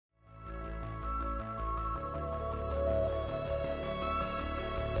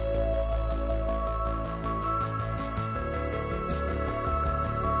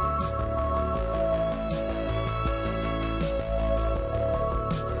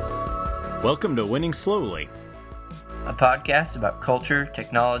Welcome to Winning Slowly, a podcast about culture,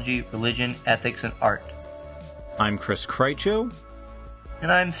 technology, religion, ethics, and art. I'm Chris Krycho.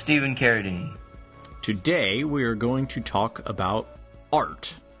 And I'm Stephen Carradine. Today we are going to talk about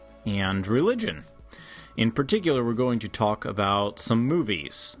art and religion. In particular, we're going to talk about some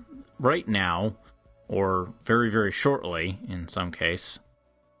movies. Right now, or very, very shortly in some case,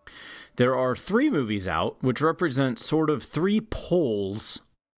 there are 3 movies out which represent sort of 3 poles,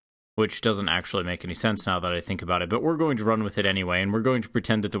 which doesn't actually make any sense now that I think about it, but we're going to run with it anyway, and we're going to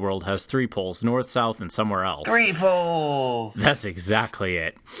pretend that the world has 3 poles, north, south, and somewhere else. 3 poles! That's exactly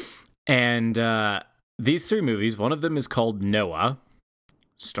it. And these 3 movies, one of them is called Noah,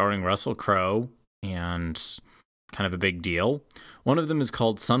 starring Russell Crowe, and kind of a big deal. One of them is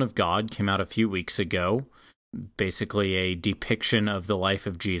called Son of God, came out a few weeks ago. Basically a depiction of the life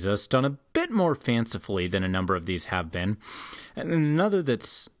of Jesus, done a bit more fancifully than a number of these have been. And another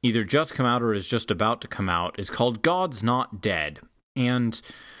that's either just come out or is just about to come out is called God's Not Dead. And,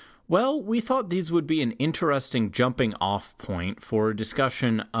 well, we thought these would be an interesting jumping off point for a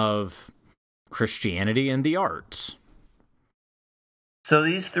discussion of Christianity and the arts. So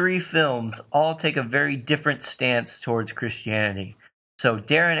these 3 films all take a very different stance towards Christianity. So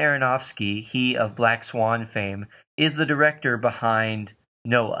Darren Aronofsky, he of Black Swan fame, is the director behind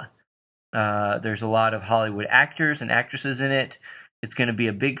Noah. There's a lot of Hollywood actors and actresses in it. It's going to be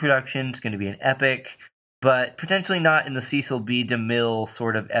a big production. It's going to be an epic, but potentially not in the Cecil B. DeMille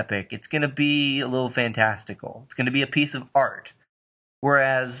sort of epic. It's going to be a little fantastical. It's going to be a piece of art.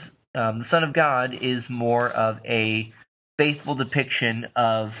 Whereas The Son of God is more of a faithful depiction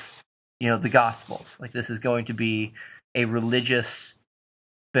of, the Gospels. Like, this is going to be a religious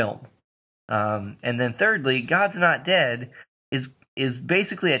film. And then thirdly, God's Not Dead is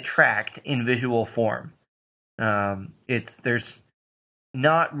basically a tract in visual form. There's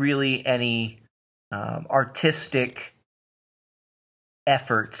not really any artistic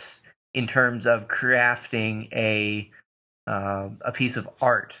efforts in terms of crafting a piece of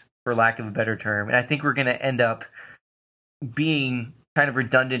art, for lack of a better term. And I think we're going to end up being kind of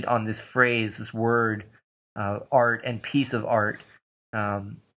redundant on this phrase, this word, art and piece of art,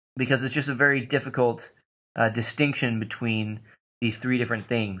 because it's just a very difficult distinction between these 3 different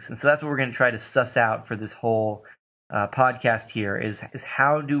things. And so that's what we're going to try to suss out for this whole podcast here, is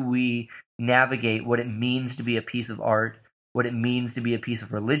how do we navigate what it means to be a piece of art, what it means to be a piece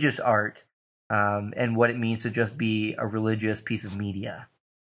of religious art, and what it means to just be a religious piece of media.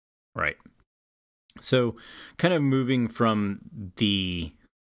 Right. So, kind of moving from the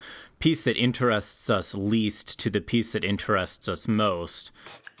piece that interests us least to the piece that interests us most,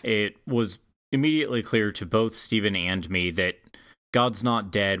 it was immediately clear to both Stephen and me that God's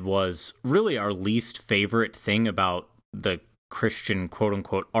Not Dead was really our least favorite thing about the Christian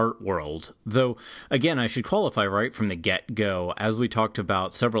quote-unquote art world. Though, again, I should qualify right from the get-go, as we talked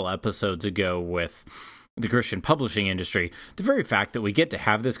about several episodes ago with the Christian publishing industry, the very fact that we get to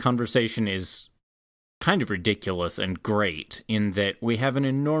have this conversation is kind of ridiculous and great, in that we have an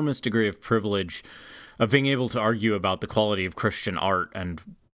enormous degree of privilege of being able to argue about the quality of Christian art and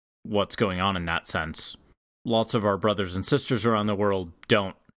what's going on in that sense. Lots of our brothers and sisters around the world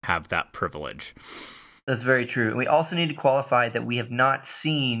don't have that privilege. That's very true. And we also need to qualify that we have not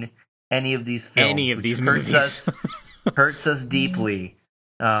seen any of these films. Any of these movies. Hurts us deeply.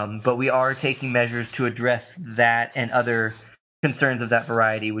 But we are taking measures to address that and other concerns of that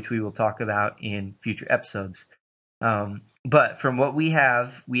variety, which we will talk about in future episodes. But from what we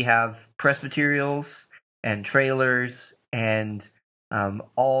have press materials and trailers and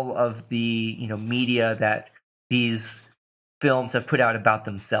all of the media that these films have put out about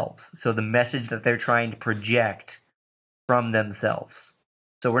themselves. So the message that they're trying to project from themselves.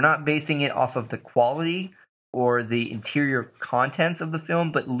 So we're not basing it off of the quality or the interior contents of the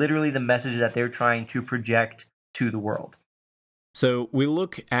film, but literally the message that they're trying to project to the world. So we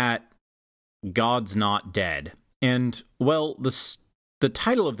look at God's Not Dead, and, well, the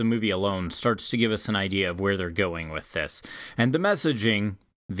title of the movie alone starts to give us an idea of where they're going with this. And the messaging,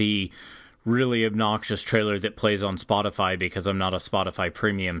 the really obnoxious trailer that plays on Spotify because I'm not a Spotify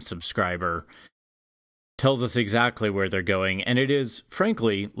premium subscriber, tells us exactly where they're going, and it is,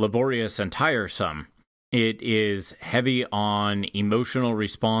 frankly, laborious and tiresome. It is heavy on emotional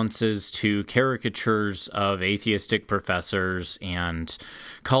responses to caricatures of atheistic professors and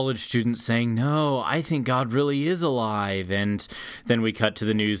college students saying, no, I think God really is alive. And then we cut to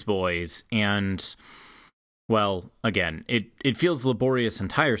the newsboys. And, well, again, it feels laborious and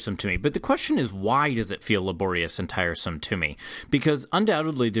tiresome to me. But the question is, why does it feel laborious and tiresome to me? Because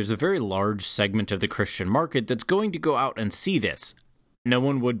undoubtedly there's a very large segment of the Christian market that's going to go out and see this. no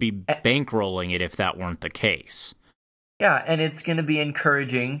one would be bankrolling it if that weren't the case. Yeah, and it's going to be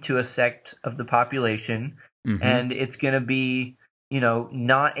encouraging to a sect of the population, and it's going to be,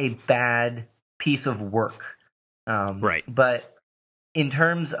 not a bad piece of work. Right. But in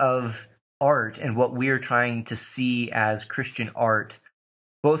terms of art and what we're trying to see as Christian art,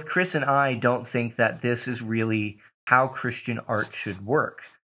 both Chris and I don't think that this is really how Christian art should work.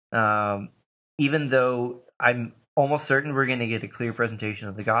 Even though I'm almost certain we're going to get a clear presentation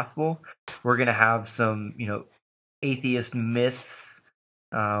of the gospel, we're going to have some, atheist myths,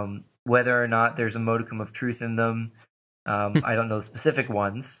 whether or not there's a modicum of truth in them. I don't know the specific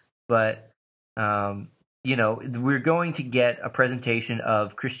ones, but we're going to get a presentation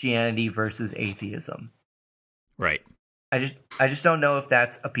of Christianity versus atheism. Right. I just don't know if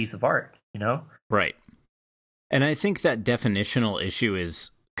that's a piece of art, Right. And I think that definitional issue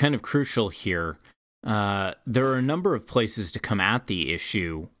is kind of crucial here. There are a number of places to come at the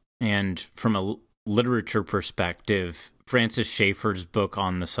issue, and from a literature perspective, Francis Schaeffer's book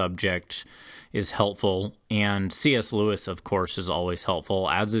on the subject is helpful, and C.S. Lewis, of course, is always helpful,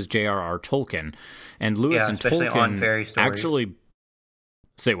 as is J.R.R. Tolkien. And Lewis and Tolkien on fairy stories. Actually,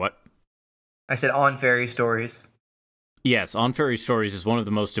 say what? I said on fairy stories. Yes, On Fairy Stories is one of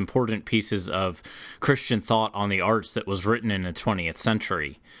the most important pieces of Christian thought on the arts that was written in the 20th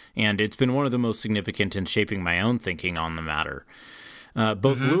century, and it's been one of the most significant in shaping my own thinking on the matter.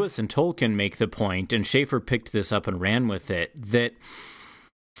 Both Lewis and Tolkien make the point, and Schaeffer picked this up and ran with it, that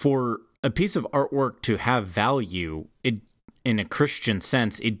for a piece of artwork to have value, in a Christian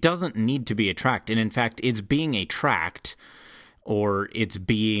sense, it doesn't need to be a tract, and in fact, it's being a tract, or it's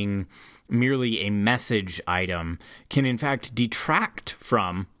being merely a message item, can in fact detract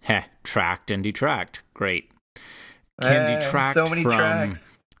from tract and detract. Great. Can detract so many from tracks.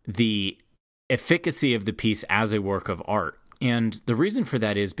 The efficacy of the piece as a work of art. And the reason for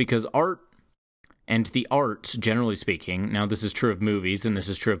that is because art and the arts, generally speaking, now this is true of movies and this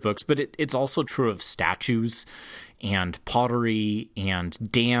is true of books, but it's also true of statues and pottery and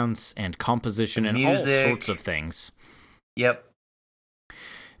dance and composition and all sorts of things. Yep.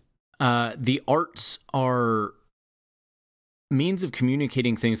 The arts are means of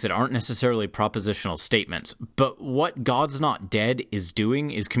communicating things that aren't necessarily propositional statements. But what God's Not Dead is doing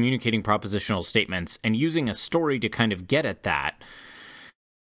is communicating propositional statements and using a story to kind of get at that.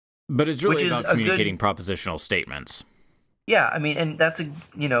 But it's really about communicating propositional statements. Yeah, I mean, and that's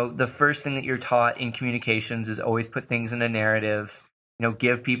the first thing that you're taught in communications is always put things in a narrative,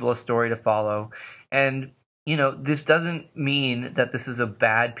 give people a story to follow. And this doesn't mean that this is a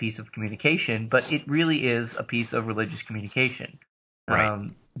bad piece of communication, but it really is a piece of religious communication.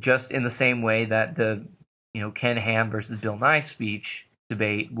 Right. Just in the same way that the, Ken Ham versus Bill Nye speech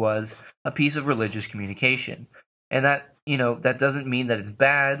debate was a piece of religious communication. And that, that doesn't mean that it's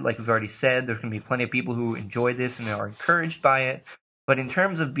bad. Like we've already said, there's going to be plenty of people who enjoy this and are encouraged by it. But in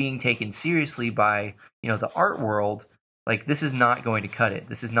terms of being taken seriously by, the art world, like this is not going to cut it.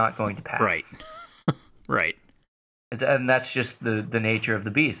 This is not going to pass. Right. Right. And that's just the nature of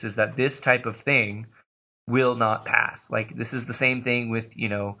the beast, is that this type of thing will not pass. Like, this is the same thing with,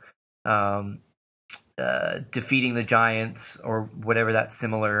 Defeating the Giants or whatever that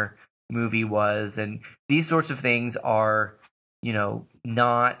similar movie was. And these sorts of things are,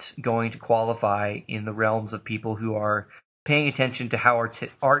 not going to qualify in the realms of people who are paying attention to how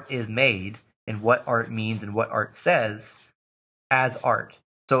art is made and what art means and what art says as art.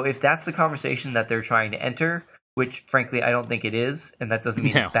 So if that's the conversation that they're trying to enter, which frankly I don't think it is, and that doesn't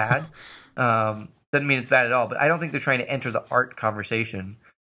mean it's bad. Doesn't mean it's bad at all, but I don't think they're trying to enter the art conversation.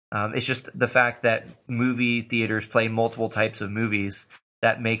 It's just the fact that movie theaters play multiple types of movies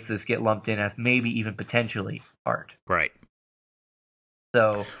that makes this get lumped in as maybe even potentially art. Right.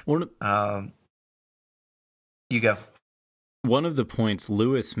 So, you go. One of the points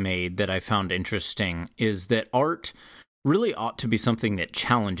Lewis made that I found interesting is that art really ought to be something that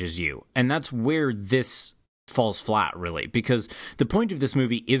challenges you. And that's where this falls flat, really, because the point of this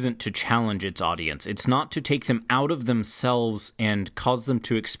movie isn't to challenge its audience. It's not to take them out of themselves and cause them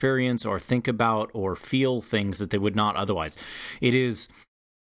to experience or think about or feel things that they would not otherwise. It is,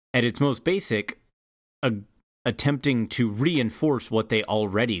 at its most basic, attempting to reinforce what they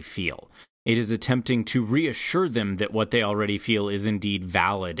already feel. It is attempting to reassure them that what they already feel is indeed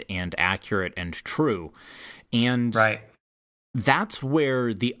valid and accurate and true. And that's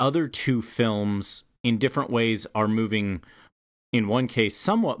where the other two films, in different ways, are moving, in one case,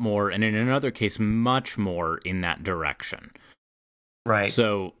 somewhat more, and in another case, much more in that direction. Right.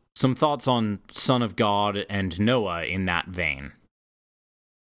 So, some thoughts on Son of God and Noah in that vein.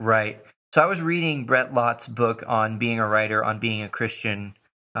 Right. So I was reading Brett Lott's book on being a writer, on being a Christian,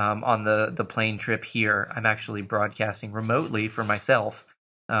 on the plane trip here. I'm actually broadcasting remotely for myself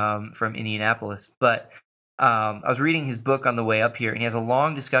from Indianapolis. But I was reading his book on the way up here, and he has a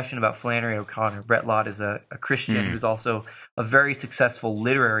long discussion about Flannery O'Connor. Brett Lott is a Christian who's also a very successful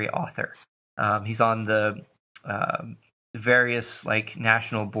literary author. He's on the various like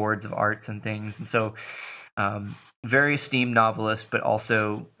national boards of arts and things, and so very esteemed novelist, but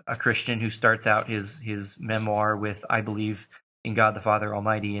also a Christian who starts out his memoir with "I believe in God the Father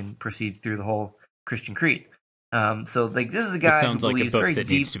Almighty" and proceeds through the whole Christian creed. So like this is a guy. This sounds who like a believes book very that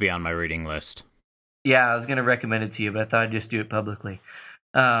deep. needs to be on my reading list. Yeah, I was going to recommend it to you, but I thought I'd just do it publicly.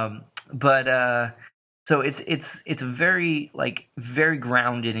 So it's very very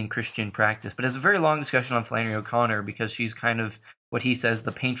grounded in Christian practice, but it's a very long discussion on Flannery O'Connor because she's kind of what he says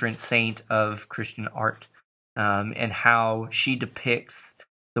the patron saint of Christian art, and how she depicts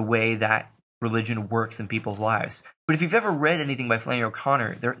the way that religion works in people's lives. But if you've ever read anything by Flannery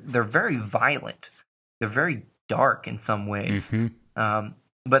O'Connor, they're very violent, they're very dark in some ways.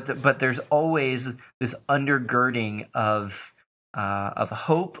 But there's always this undergirding of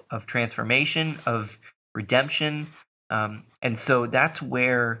hope, of transformation, of redemption, and so that's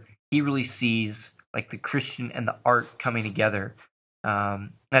where he really sees like the Christian and the art coming together.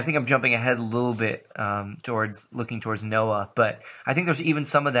 And I think I'm jumping ahead a little bit towards Noah, but I think there's even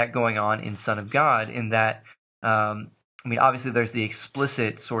some of that going on in Son of God. In that, I mean, obviously there's the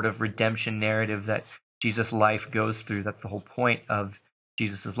explicit sort of redemption narrative that Jesus' life goes through. That's the whole point of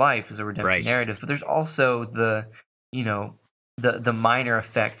Jesus' life, is a redemption narrative. But there's also the minor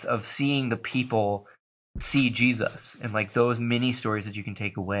effects of seeing the people see Jesus, and like those mini stories that you can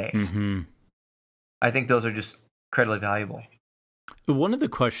take away. I think those are just incredibly valuable. One of the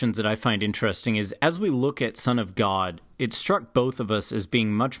questions that I find interesting is, as we look at Son of God, it struck both of us as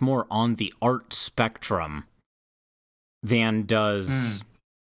being much more on the art spectrum than does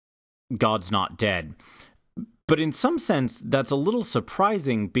God's Not Dead. But in some sense, that's a little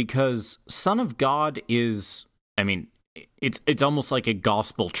surprising because Son of God is, I mean, it's almost like a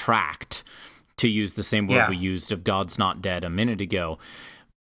gospel tract, to use the same word we used of God's Not Dead a minute ago.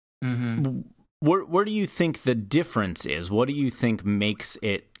 Where do you think the difference is? What do you think makes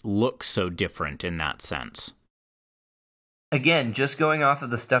it look so different in that sense? Again, just going off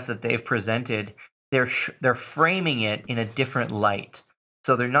of the stuff that they've presented, they're framing it in a different light.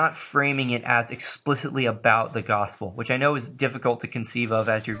 So they're not framing it as explicitly about the gospel, which I know is difficult to conceive of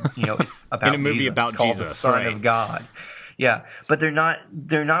as it's about in a movie Jesus, about called Jesus, the Son right. of God. Yeah, but they're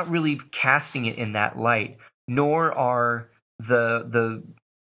not really casting it in that light, nor are the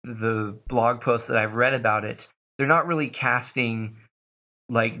blog posts that I've read about it. They're not really casting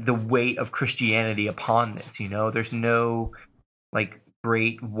like the weight of Christianity upon this. There's no like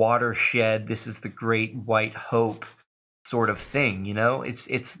great watershed. This is the great white hope sort of thing.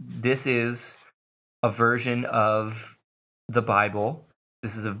 This is a version of the Bible.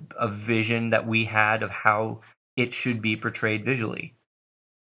 This is a vision that we had of how it should be portrayed visually.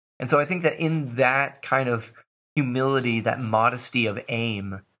 And so I think that in that kind of humility, that modesty of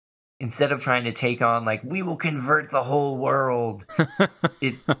aim, instead of trying to take on like, we will convert the whole world,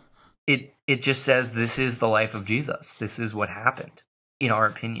 it just says this is the life of Jesus. This is what happened, in our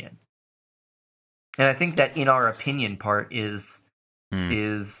opinion. And I think that in our opinion part is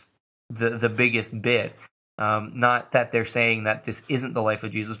the biggest bit. Not that they're saying that this isn't the life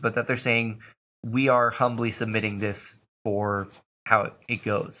of Jesus, but that they're saying we are humbly submitting this for how it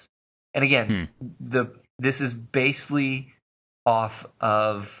goes. And again, this is basically off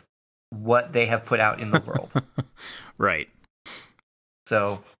of what they have put out in the world. Right.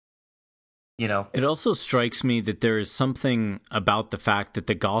 So, It also strikes me that there is something about the fact that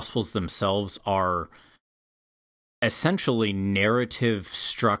the Gospels themselves are essentially narrative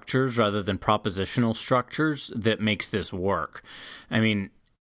structures rather than propositional structures that makes this work. I mean,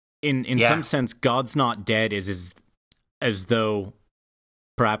 in some sense, God's Not Dead is as though,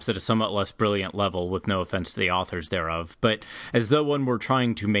 perhaps at a somewhat less brilliant level, with no offense to the authors thereof, but as though one were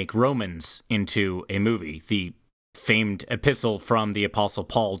trying to make Romans into a movie, the famed epistle from the Apostle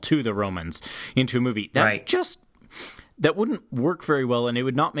Paul to the Romans into a movie. That wouldn't work very well, and it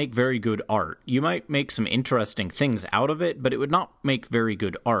would not make very good art. You might make some interesting things out of it, but it would not make very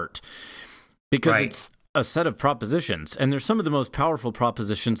good art because it's a set of propositions, and they're some of the most powerful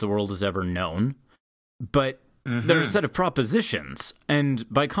propositions the world has ever known, but they're a set of propositions. And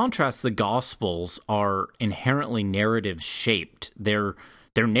by contrast, the Gospels are inherently narrative shaped. They're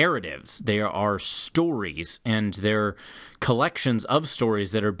they're narratives. They are stories, and they're collections of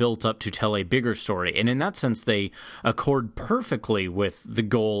stories that are built up to tell a bigger story. And in that sense, they accord perfectly with the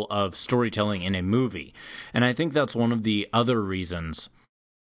goal of storytelling in a movie. And I think that's one of the other reasons.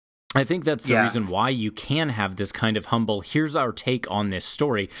 I think that's the reason why you can have this kind of humble, here's our take on this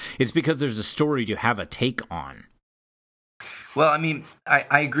story. It's because there's a story to have a take on. Well, I mean,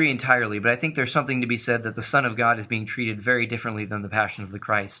 I agree entirely, but I think there's something to be said that the Son of God is being treated very differently than the Passion of the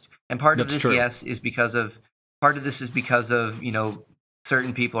Christ. And part of this, yes, is because of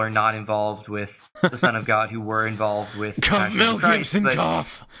certain people are not involved with the Son of God who were involved with Passion Mel of the Christ. Gibson,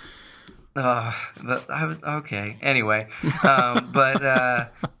 cough. Okay. Anyway, but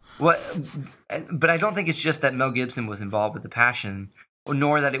I don't think it's just that Mel Gibson was involved with the Passion,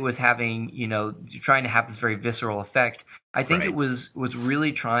 nor that it was having, trying to have this very visceral effect. I think it was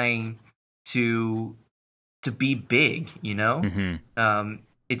really trying to be big, Mm-hmm.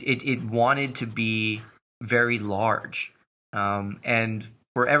 It wanted to be very large, and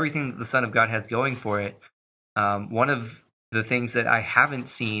for everything that the Son of God has going for it, one of the things that I haven't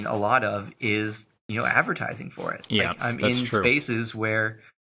seen a lot of is advertising for it. Yeah, I'm that's in true. Spaces where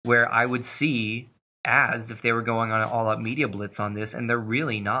I would see ads if they were going on an all-out media blitz on this, and they're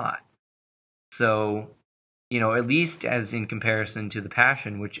really not. So, at least as in comparison to the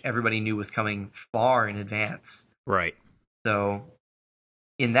Passion, which everybody knew was coming far in advance. Right. So,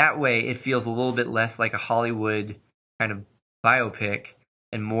 in that way, it feels a little bit less like a Hollywood kind of biopic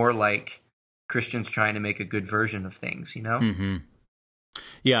and more like Christians trying to make a good version of things, Mm-hmm.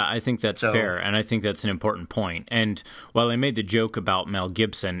 Yeah, I think that's fair, and I think that's an important point. And while I made the joke about Mel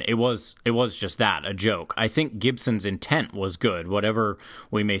Gibson, it was just that, a joke. I think Gibson's intent was good, whatever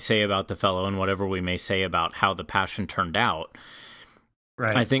we may say about the fellow and whatever we may say about how the Passion turned out.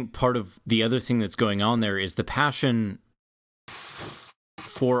 Right. I think part of the other thing that's going on there is the Passion,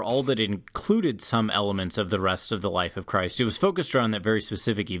 for all that it included some elements of the rest of the life of Christ, it was focused around that very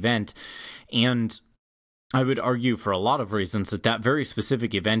specific event, and I would argue for a lot of reasons that very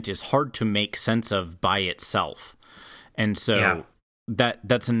specific event is hard to make sense of by itself. And so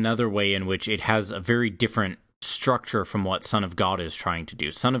that's another way in which it has a very different structure from what Son of God is trying to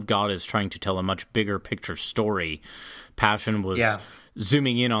do. Son of God is trying to tell a much bigger picture story. Passion was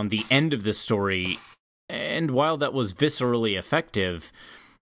zooming in on the end of the story, and while that was viscerally effective,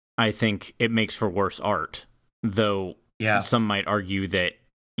 I think it makes for worse art. Though some might argue that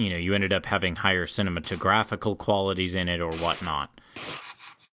you ended up having higher cinematographical qualities in it or whatnot.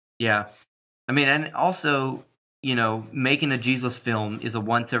 Yeah. I mean, and also, making a Jesus film is a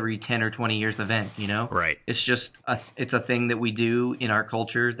once every 10 or 20 years event, Right. It's just, it's a thing that we do in our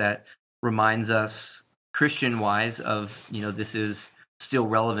culture that reminds us, Christian-wise, of, this is still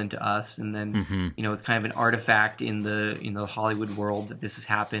relevant to us. And then, it's kind of an artifact in the Hollywood world that this has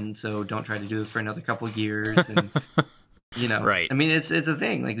happened, so don't try to do this for another couple of years. And right. I mean, it's a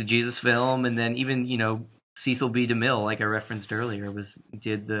thing, like the Jesus film, and then even Cecil B. DeMille, like I referenced earlier,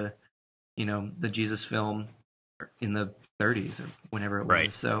 did the Jesus film in the 30s or whenever it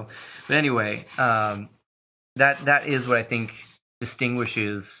was. So, but anyway, that is what I think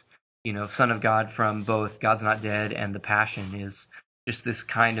distinguishes Son of God from both God's Not Dead and The Passion, is just this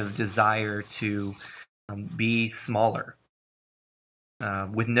kind of desire to be smaller.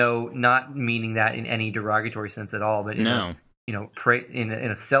 With not meaning that in any derogatory sense at all, but in a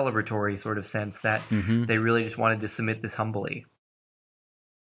celebratory sort of sense, that they really just wanted to submit this humbly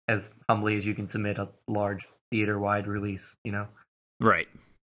as you can submit a large theater-wide release, Right.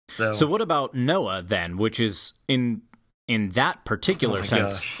 So what about Noah then, which is in that particular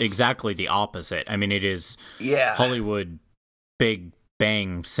sense exactly the opposite? I mean, it is Hollywood big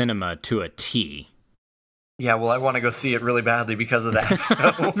bang cinema to a T. Yeah, well, I want to go see it really badly because of that.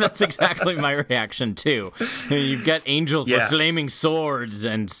 So. That's exactly my reaction, too. You've got angels with flaming swords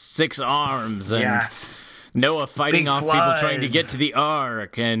and 6 arms, and Noah fighting off people trying to get to the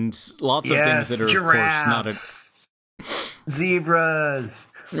ark, and lots of things that are, giraffes, of course, not zebras,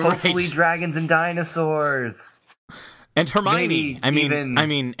 hopefully dragons and dinosaurs. And Hermione. I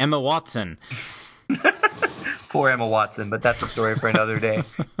mean, Emma Watson. Poor Emma Watson, but that's a story for another day.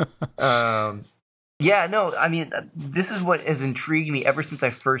 Yeah, no, I mean, this is what has intrigued me ever since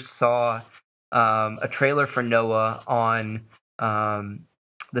I first saw a trailer for Noah on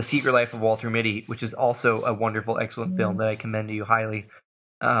The Secret Life of Walter Mitty, which is also a wonderful, excellent film that I commend to you highly.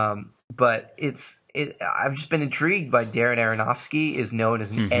 But I've just been intrigued by Darren Aronofsky, is known as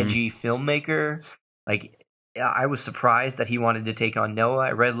an edgy filmmaker. Like, I was surprised that he wanted to take on Noah.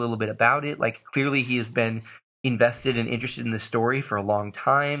 I read a little bit about it. Like, clearly he has been invested and interested in the story for a long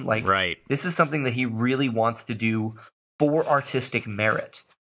time. Like, this is something that he really wants to do for artistic merit.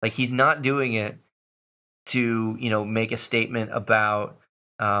 Like, he's not doing it to, make a statement about,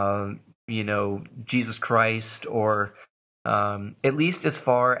 Jesus Christ, or at least as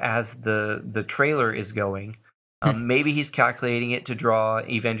far as the trailer is going. Maybe he's calculating it to draw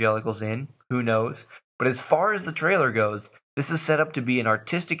evangelicals in. Who knows? But as far as the trailer goes, this is set up to be an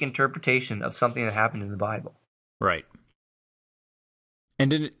artistic interpretation of something that happened in the Bible. Right.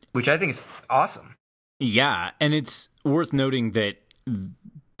 Which I think is awesome. Yeah, and it's worth noting that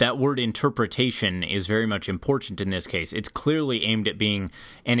that word interpretation is very much important in this case. It's clearly aimed at being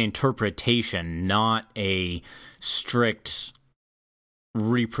an interpretation, not a strict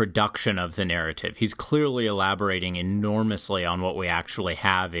reproduction of the narrative. He's clearly elaborating enormously on what we actually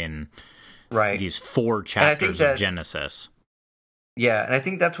have in these 4 chapters of Genesis. Yeah, and I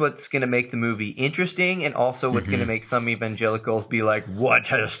think that's what's going to make the movie interesting, and also what's going to make some evangelicals be like, what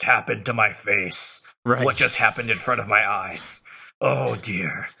just happened to my face? Right. What just happened in front of my eyes? Oh,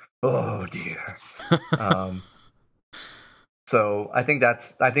 dear. Oh, dear. So I think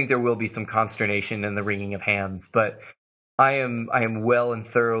there will be some consternation and the wringing of hands, but I am well and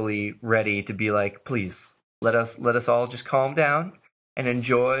thoroughly ready to be like, please, let us all just calm down and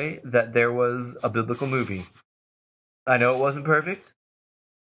enjoy that there was a biblical movie. I know it wasn't perfect.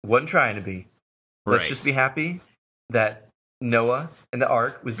 Wasn't trying to be. Let's just be happy that Noah and the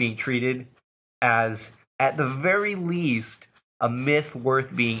ark was being treated as, at the very least, a myth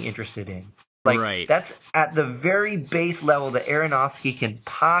worth being interested in. Like, that's at the very base level that Aronofsky can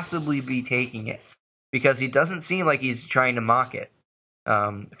possibly be taking it, because he doesn't seem like he's trying to mock it.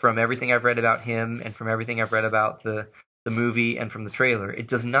 From everything I've read about him, and from everything I've read about the movie and from the trailer, it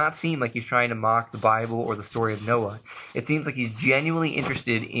does not seem like he's trying to mock the Bible or the story of Noah. It seems like he's genuinely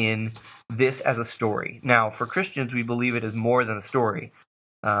interested in this as a story. Now, for Christians, we believe it is more than a story,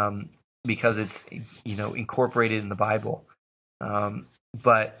 because it's incorporated in the Bible.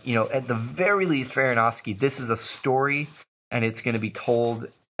 But at the very least, for Aronofsky, this is a story, and it's going to be told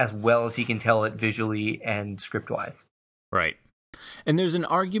as well as he can tell it visually and script-wise. Right. And there's an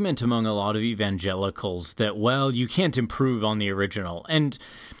argument among a lot of evangelicals that, well, you can't improve on the original. And,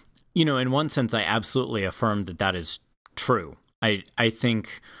 in one sense, I absolutely affirm that is true. I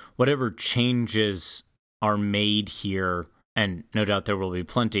think whatever changes are made here, and no doubt there will be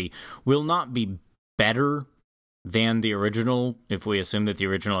plenty, will not be better than the original if we assume that the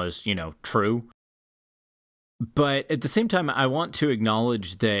original is, true. But at the same time, I want to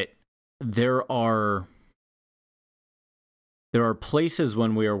acknowledge that there are places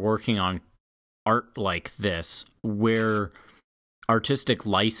when we are working on art like this where artistic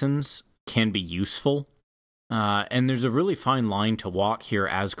license can be useful. And there's a really fine line to walk here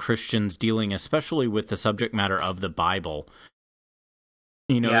as Christians dealing especially with the subject matter of the Bible.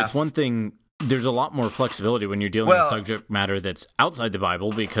 It's one thing, there's a lot more flexibility when you're dealing with subject matter that's outside the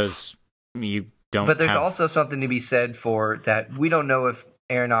Bible, because you don't But there's also something to be said for that we don't know if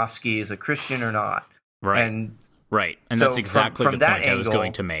Aronofsky is a Christian or not. Right. And so that's exactly the point I was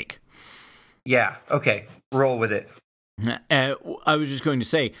going to make. Yeah, okay. Roll with it. I was just going to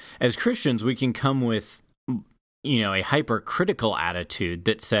say, as Christians, we can come with, a hypercritical attitude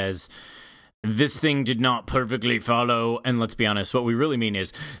that says, this thing did not perfectly follow, and let's be honest, what we really mean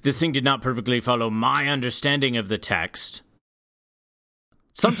is, this thing did not perfectly follow my understanding of the text.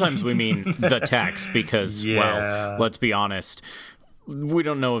 Sometimes we mean the text because, well, let's be honest, we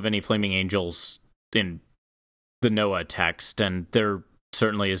don't know of any flaming angels in the Noah text, and there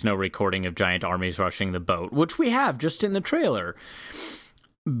certainly is no recording of giant armies rushing the boat, which we have just in the trailer.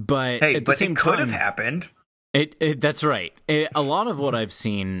 But at the same time, it could have happened. That's right. A lot of what I've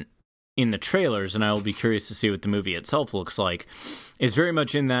seen in the trailers, and I will be curious to see what the movie itself looks like, is very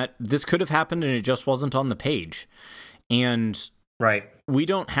much in that this could have happened and it just wasn't on the page. And we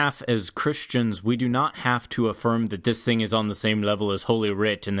don't have, as Christians, we do not have to affirm that this thing is on the same level as Holy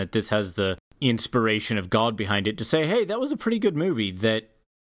Writ and that this has the inspiration of God behind it to say, hey, that was a pretty good movie that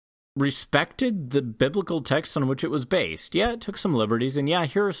respected the biblical text on which it was based. Yeah, it took some liberties, and yeah,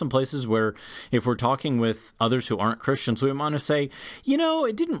 here are some places where if we're talking with others who aren't Christians, we want to say,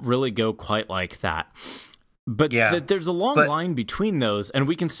 it didn't really go quite like that. But there's a long line between those, and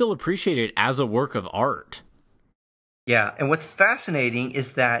we can still appreciate it as a work of art. Yeah, and what's fascinating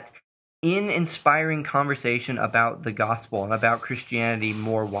is that in inspiring conversation about the gospel and about Christianity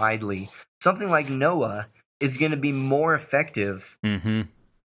more widely, something like Noah is going to be more effective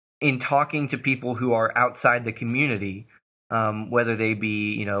in talking to people who are outside the community, whether they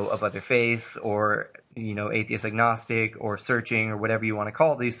be, of other faiths or, atheist agnostic or searching or whatever you want to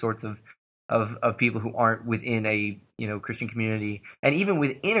call these sorts of of people who aren't within a Christian community, and even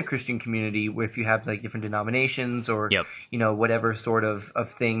within a Christian community, where if you have like different denominations or Yep. whatever sort of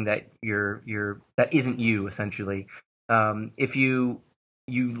thing that that isn't you essentially. If you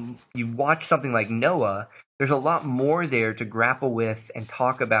watch something like Noah, there's a lot more there to grapple with and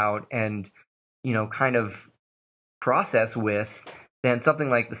talk about and kind of process with than something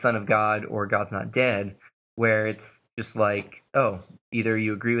like The Son of God or God's Not Dead, where it's just like, oh, either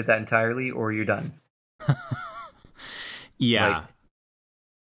you agree with that entirely or you're done. Yeah.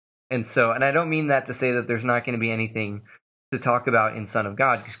 And I don't mean that to say that there's not going to be anything to talk about in Son of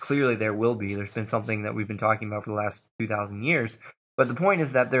God, because clearly there will be. There's been something that we've been talking about for the last 2,000 years. But the point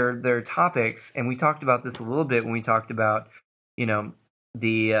is that there are topics, and we talked about this a little bit when we talked about, the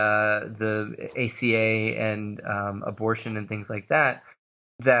ACA and abortion and things like that.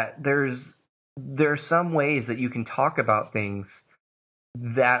 That there are some ways that you can talk about things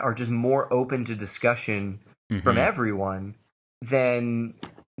that are just more open to discussion from everyone than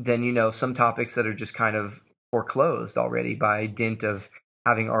some topics that are just kind of foreclosed already by dint of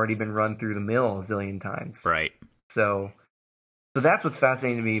having already been run through the mill a zillion times. Right. So that's what's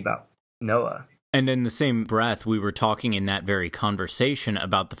fascinating to me about Noah. And in the same breath, we were talking in that very conversation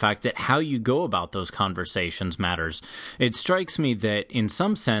about the fact that how you go about those conversations matters. It strikes me that in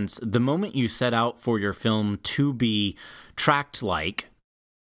some sense, the moment you set out for your film to be tract-like,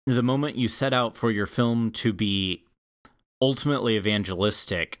 the moment you set out for your film to be ultimately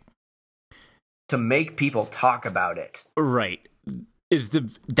evangelistic, to make people talk about it, right,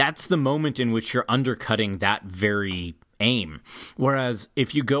 that's the moment in which you're undercutting that very aim. Whereas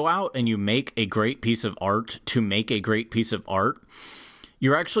if you go out and you make a great piece of art to make a great piece of art,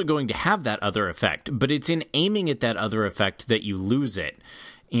 you're actually going to have that other effect. But it's in aiming at that other effect that you lose it.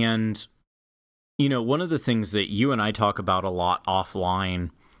 And, one of the things that you and I talk about a lot offline,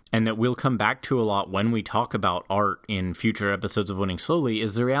 and that we'll come back to a lot when we talk about art in future episodes of Winning Slowly,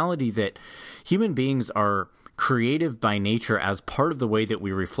 is the reality that human beings are creative by nature as part of the way that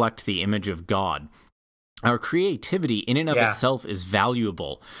we reflect the image of God. Our creativity in and of itself is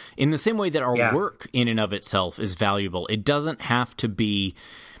valuable in the same way that our work in and of itself is valuable. It doesn't have to be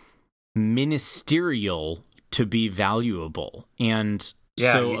ministerial to be valuable. And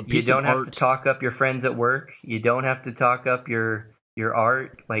so a piece you don't of art, have to talk up your friends at work. You don't have to talk up your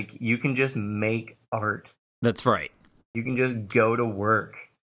art. Like, you can just make art. That's right. You can just go to work.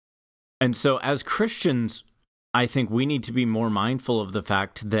 And so as Christians, I think we need to be more mindful of the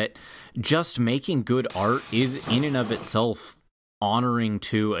fact that just making good art is in and of itself honoring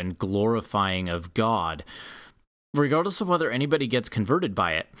to and glorifying of God, regardless of whether anybody gets converted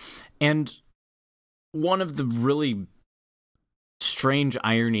by it. And one of the really strange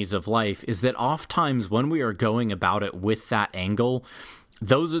ironies of life is that oftentimes when we are going about it with that angle,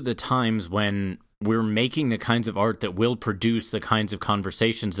 those are the times when we're making the kinds of art that will produce the kinds of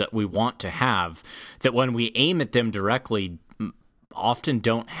conversations that we want to have, that when we aim at them directly, often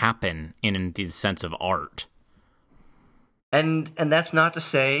don't happen in the sense of art. And that's not to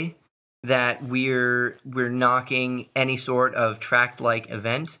say that we're knocking any sort of tract-like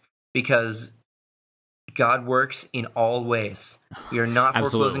event, because God works in all ways. We are not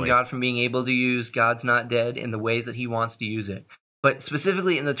foreclosing God from being able to use God's Not Dead in the ways that he wants to use it. But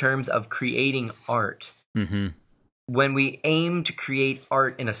specifically in the terms of creating art, when we aim to create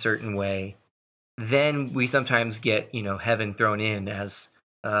art in a certain way, then we sometimes get, heaven thrown in, as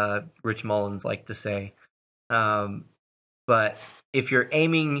Rich Mullins liked to say. But if you're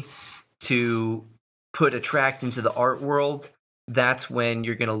aiming to put a tract into the art world, that's when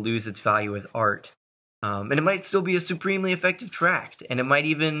you're going to lose its value as art. And it might still be a supremely effective tract, and it might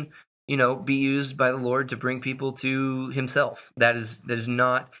even be used by the Lord to bring people to himself. That is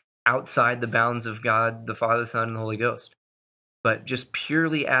not outside the bounds of God, the Father, Son, and the Holy Ghost. But just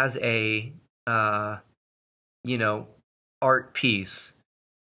purely as a, art piece,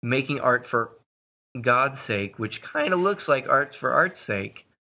 making art for God's sake, which kind of looks like art for art's sake,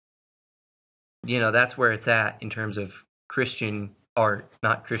 that's where it's at in terms of Christian art,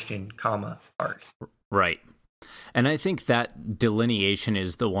 not Christian, art. Right. And I think that delineation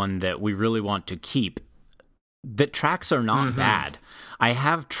is the one that we really want to keep. That tracks are not bad. I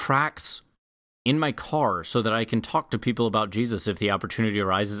have tracks in my car so that I can talk to people about Jesus if the opportunity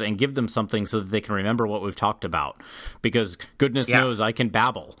arises, and give them something so that they can remember what we've talked about. Because goodness knows I can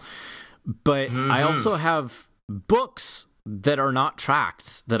babble. But I also have books that are not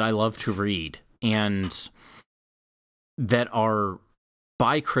tracts that I love to read, and that are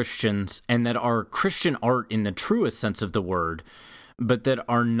by Christians, and that are Christian art in the truest sense of the word, but that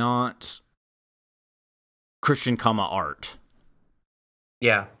are not Christian, art.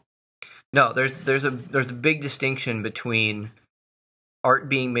 Yeah. No, there's a big distinction between art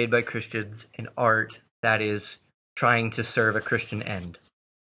being made by Christians and art that is trying to serve a Christian end.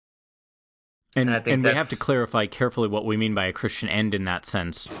 And I think we have to clarify carefully what we mean by a Christian end in that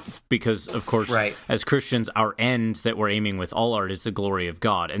sense, because, of course, as Christians, our end that we're aiming with all art is the glory of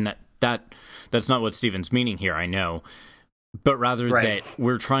God, and that's not what Stephen's meaning here, I know, but rather that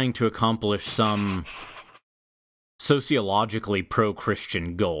we're trying to accomplish some sociologically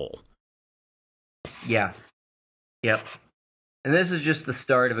pro-Christian goal. Yeah. Yep. And this is just the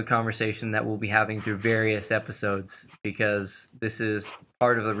start of a conversation that we'll be having through various episodes, because this is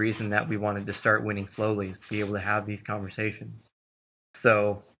part of the reason that we wanted to start Winning Slowly, is to be able to have these conversations.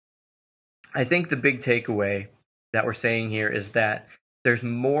 So I think the big takeaway that we're saying here is that there's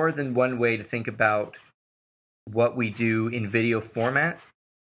more than one way to think about what we do in video format.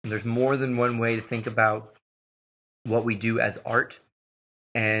 And there's more than one way to think about what we do as art,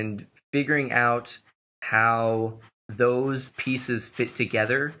 and figuring out how those pieces fit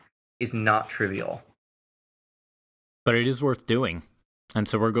together is not trivial. But it is worth doing. And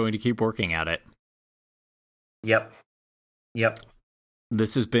so we're going to keep working at it. Yep.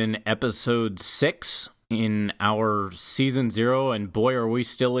 This has been episode 6 in our season 0, and boy, are we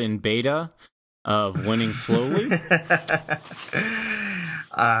still in beta of Winning Slowly.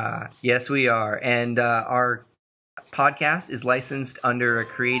 Yes, we are. And our podcast is licensed under a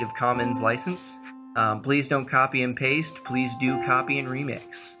Creative Commons license. Please don't copy and paste. Please do copy and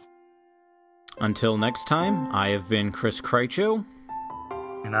remix. Until next time, I have been Chris Krycho.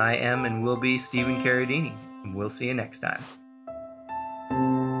 And I am and will be Stephen Carradini. We'll see you next time.